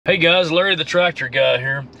Hey guys, Larry the tractor guy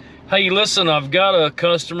here. Hey, listen, I've got a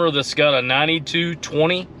customer that's got a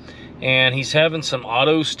 9220 and he's having some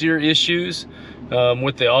auto steer issues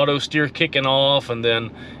with the auto steer kicking off,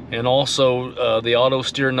 and also the auto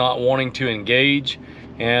steer not wanting to engage.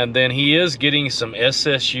 And then he is getting some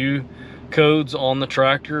SSU codes on the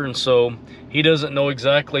tractor, and so he doesn't know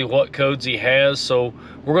exactly what codes he has. So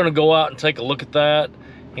we're going to go out and take a look at that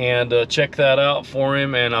and check that out for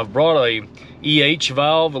him. And I've brought a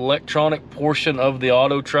valve, electronic portion of the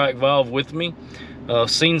AutoTrac valve with me.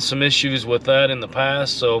 Seen some issues with that in the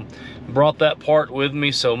past, so brought that part with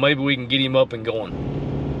me, so maybe we can get him up and going.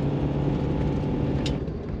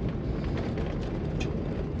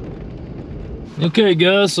 Okay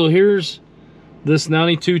guys, so here's this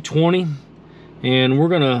 9220, and we're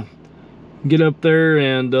gonna get up there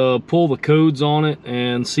and pull the codes on it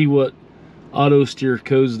and see what auto steer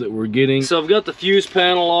codes that we're getting. So I've got the fuse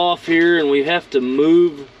panel off here, and we have to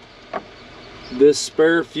move this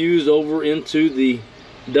spare fuse over into the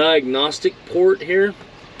diagnostic port here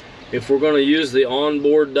if we're going to use the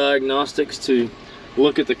onboard diagnostics to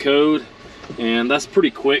look at the code. And that's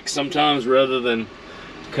pretty quick sometimes, rather than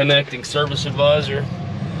connecting Service Advisor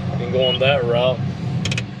and going that route.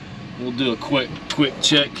 We'll do a quick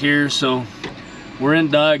check here. So we're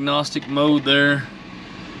in diagnostic mode there,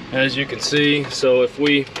 as you can see. So if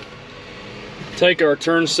we take our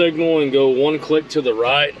turn signal and go one click to the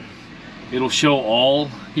right, it'll show all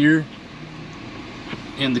here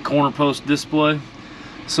in the corner post display.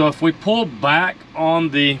 So if we pull back on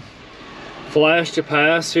the flash to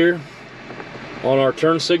pass here on our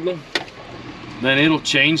turn signal, then it'll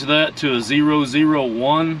change that to a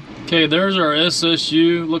 001. Okay, there's our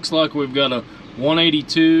SSU. Looks like we've got a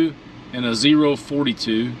 182 and a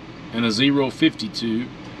 042 and a 052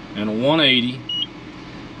 and a 180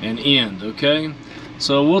 and end. Okay,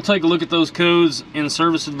 so we'll take a look at those codes in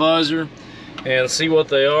Service Advisor and see what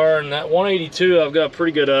they are. And that 182, I've got a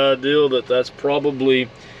pretty good idea that that's probably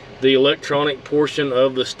the electronic portion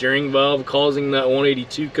of the steering valve causing that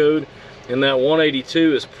 182 code, and that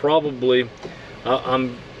 182 is probably,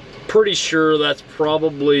 I'm pretty sure that's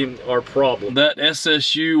probably our problem. That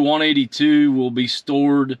SSU 182 will be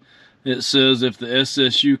stored, it says, if the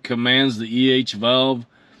SSU commands the valve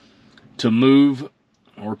to move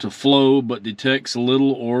or to flow, but detects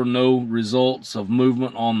little or no results of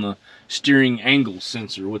movement on the steering angle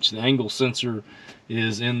sensor, which the angle sensor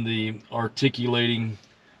is in the articulating,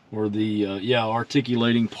 or the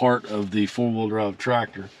articulating part of the four-wheel drive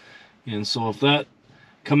tractor. And so if that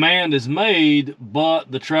command is made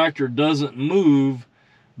but the tractor doesn't move,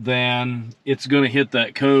 then it's going to hit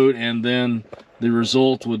that code, and then the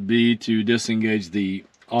result would be to disengage the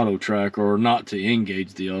AutoTrac, or not to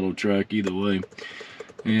engage the AutoTrac, either way.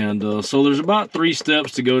 And so there's about 3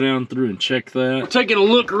 steps to go down through and check that. Taking a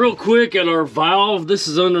look real quick at our valve. This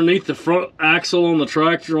is underneath the front axle on the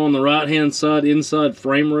tractor on the right hand side, inside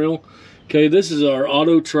frame rail. Okay, this is our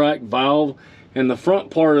AutoTrac valve, and the front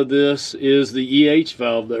part of this is the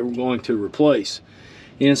valve that we're going to replace.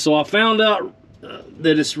 And so I found out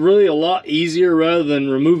that it's really a lot easier, rather than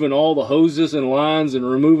removing all the hoses and lines and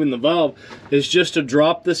removing the valve, is just to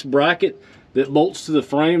drop this bracket that bolts to the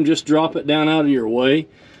frame. Just drop it down out of your way,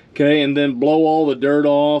 okay, and then blow all the dirt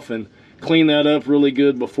off and clean that up really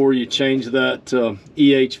good before you change that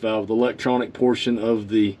valve, the electronic portion of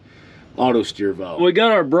the auto steer valve. We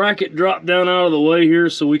got our bracket dropped down out of the way here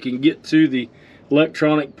so we can get to the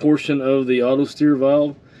electronic portion of the auto steer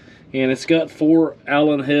valve. And it's got 4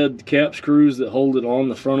 Allen head cap screws that hold it on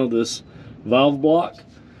the front of this valve block.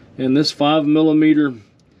 And this 5mm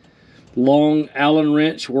long Allen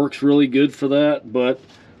wrench works really good for that, but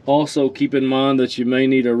also keep in mind that you may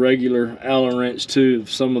need a regular Allen wrench too if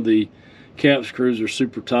some of the cap screws are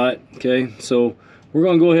super tight. Okay, so we're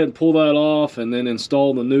going to go ahead and pull that off and then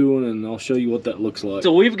install the new one, and I'll show you what that looks like.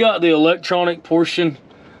 So we've got the electronic portion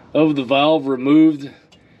of the valve removed,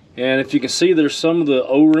 and if you can see, there's some of the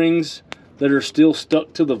O-rings that are still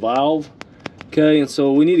stuck to the valve. Okay, and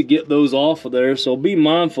so we need to get those off of there, so be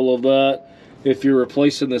mindful of that if you're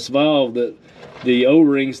replacing this valve, that the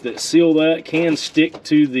O-rings that seal that can stick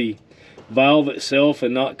to the valve itself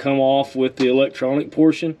and not come off with the electronic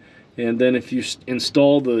portion. And then if you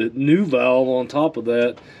install the new valve on top of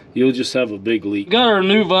that, you'll just have a big leak. Got our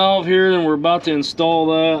new valve here, and we're about to install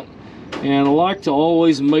that. And I like to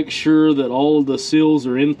always make sure that all of the seals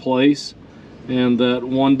are in place and that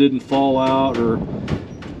one didn't fall out or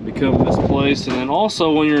become misplaced. And then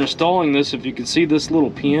also, when you're installing this, if you can see this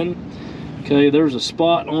little pin, okay, there's a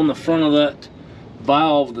spot on the front of that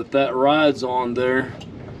valve that rides on there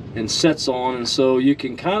and sets on, and so you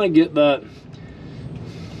can kind of get that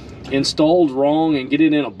installed wrong and get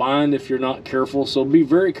it in a bind if you're not careful. So be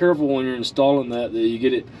very careful when you're installing that you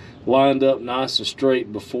get it lined up nice and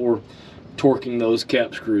straight before torquing those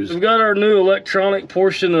cap screws. We've got our new electronic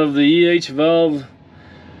portion of the valve,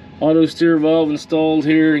 auto steer valve installed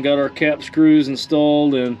here, and got our cap screws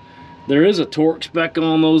installed, and there is a torque spec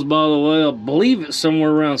on those, by the way. I believe it's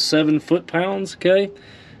somewhere around 7 foot-pounds, okay?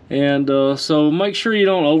 And so make sure you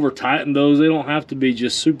don't over tighten those. They don't have to be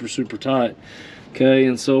just super tight, okay?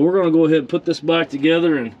 And so we're gonna go ahead and put this back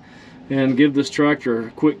together and give this tractor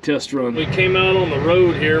a quick test run. We came out on the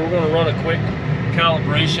road here. We're gonna run a quick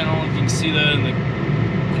calibration. I don't know if you can see that in the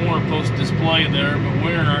corner post display there, but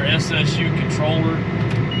we're in our SSU controller,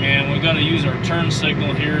 and we got to use our turn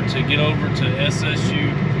signal here to get over to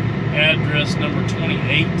SSU address number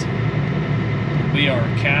 28 to be our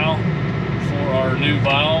cal for our new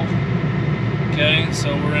valve. Okay,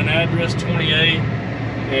 so we're in address 28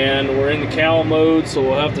 and we're in the cal mode, so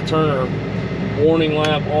we'll have to turn our warning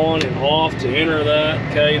lamp on and off to enter that.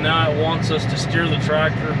 Okay, now it wants us to steer the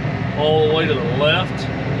tractor all the way to the left.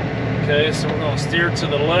 Okay, so we're going to steer to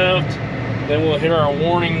the left, then we'll hit our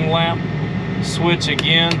warning lamp switch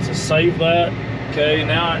again to save that. Okay,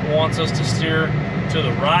 now it wants us to steer to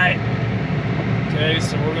the right. Okay,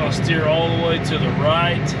 so we're going to steer all the way to the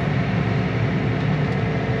right.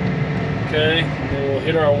 Okay, then we'll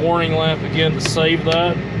hit our warning lamp again to save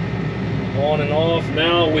that. On and off.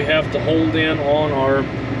 Now we have to hold in on our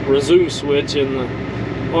resume switch in the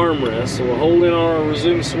armrest. So we'll hold in on our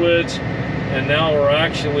resume switch, and now we're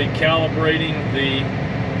actually calibrating the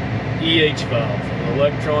valve, the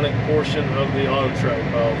electronic portion of the AutoTrac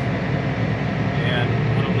valve. And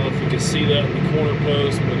I don't know if you can see that in the corner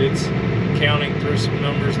post, but it's counting through some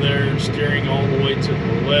numbers there, steering all the way to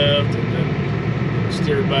the left, and then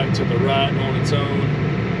steer back to the right on its own.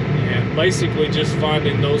 And basically just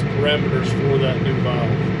finding those parameters for that new valve.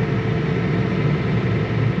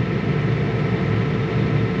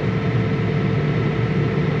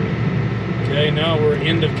 Okay, now we're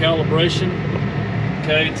end of calibration.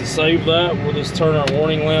 Okay, to save that, we'll just turn our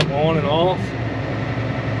warning lamp on and off.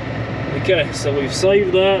 Okay, so we've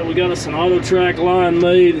saved that. We got us an AutoTrac line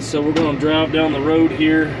made, so we're going to drive down the road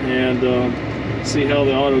here and see how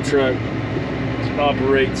the AutoTrac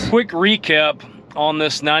operates. Quick recap on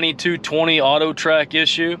this 9220 AutoTrac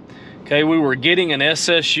issue. Okay, we were getting an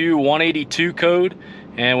SSU 182 code,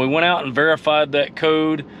 and we went out and verified that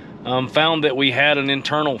code. Found that we had an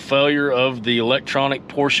internal failure of the electronic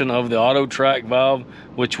portion of the AutoTrac valve,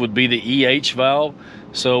 which would be the valve.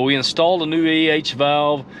 So we installed a new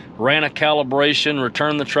valve, ran a calibration,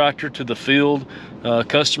 returned the tractor to the field.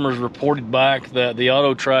 Customers reported back that the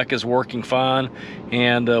AutoTrac is working fine,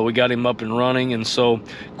 and we got him up and running. And so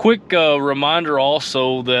quick reminder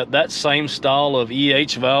also that that same style of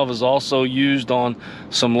valve is also used on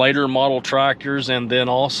some later model tractors, and then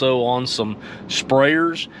also on some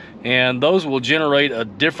sprayers, and those will generate a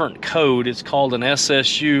different code. It's called an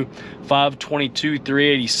SSU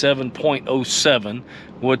 522.387.07,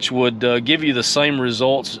 which would give you the same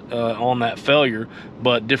results on that failure,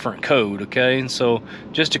 but different code. Okay, and so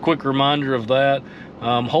just a quick reminder of that.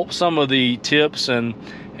 Hope some of the tips and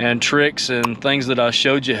tricks and things that I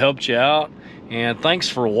showed you helped you out, and thanks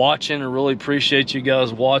for watching. I really appreciate you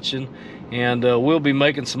guys watching, and we'll be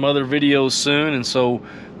making some other videos soon, and so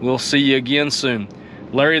we'll see you again soon.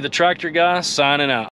 Larry the Tractor Guy signing out.